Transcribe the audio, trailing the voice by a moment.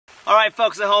All right,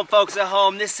 folks at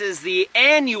home, this is the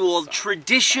annual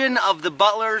tradition of the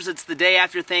Butlers. It's the day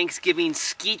after Thanksgiving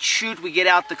skeet shoot. We get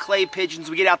out the clay pigeons,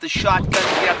 we get out the shotguns,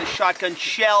 we get out the shotgun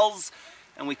shells,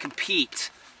 and we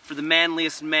compete for the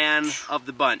manliest man of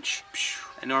the bunch.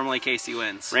 And normally Casey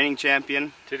wins. Reigning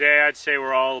champion. Today I'd say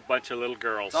we're all a bunch of little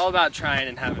girls. It's all about trying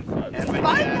and having fun. And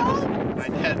my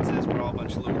dad says we're all a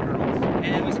bunch of little girls.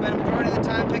 And we spend the majority of the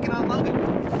time picking on Logan.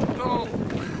 Go!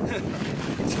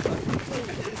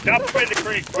 Dump in the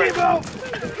creek, quick. All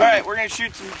right, we're gonna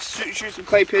shoot some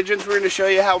clay pigeons. We're gonna show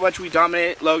you how much we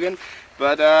dominate Logan.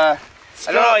 But I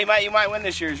don't know. You might win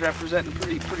this year. He's representing a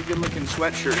pretty good looking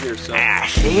sweatshirt here. So.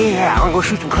 See, I'm gonna go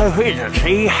shoot some clay pigeons.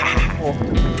 See.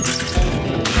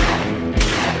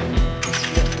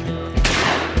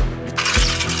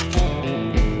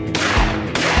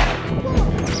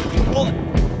 Pull it.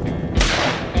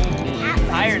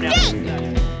 Higher now.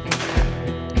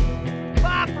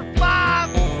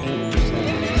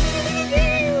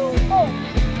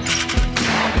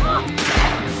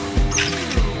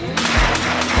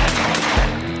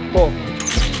 Pull.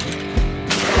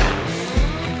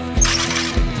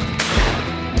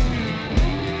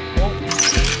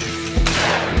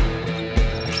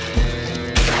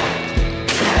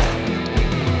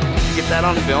 Get that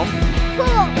on film.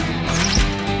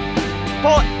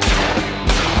 Pull it.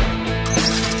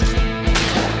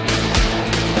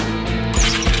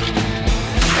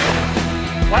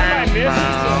 Why am I missing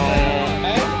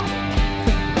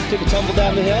something? Took a tumble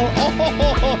down the hill. Oh!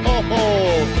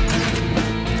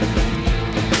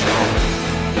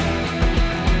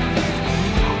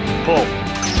 Pull.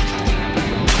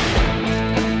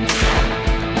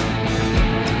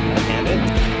 Handed.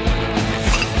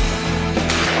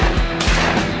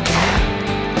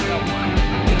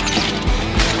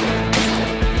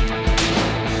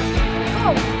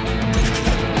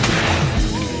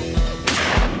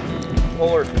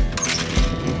 Puller.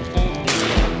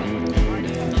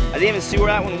 I didn't even see where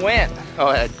that one went. Oh,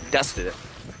 I dusted it.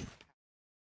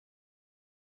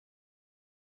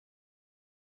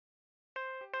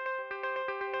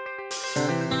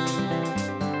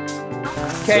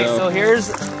 Okay, so here's...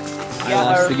 I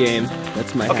lost the game.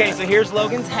 That's my Okay, hat. so here's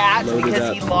Logan's hat Loaded because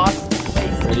up. he lost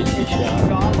Ready to be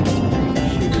shot.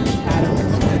 Shooter's hat.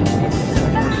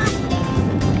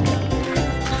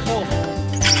 Pull.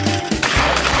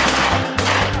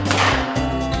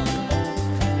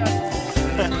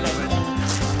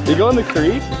 Did you go in the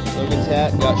creek? Logan's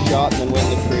hat got shot and then went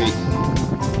in the creek.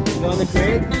 Did you go in the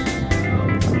creek?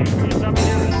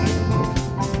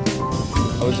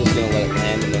 I was just gonna let it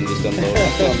land and then just unload it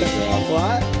on the ground.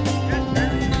 What?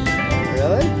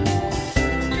 Really?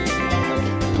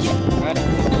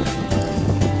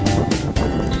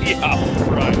 Yeah,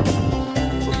 right.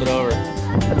 Flip it over.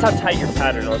 That's how tight your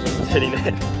pattern was when it was hitting it.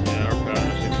 Yeah, our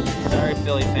pattern. Sorry,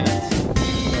 Philly fans.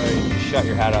 Sorry, you shut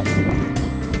your hat up.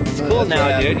 It's cool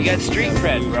now, dude. You got street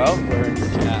cred, bro.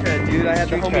 Yeah. Dude, I had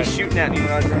the homies shooting at me when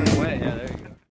I was running away. Yeah, there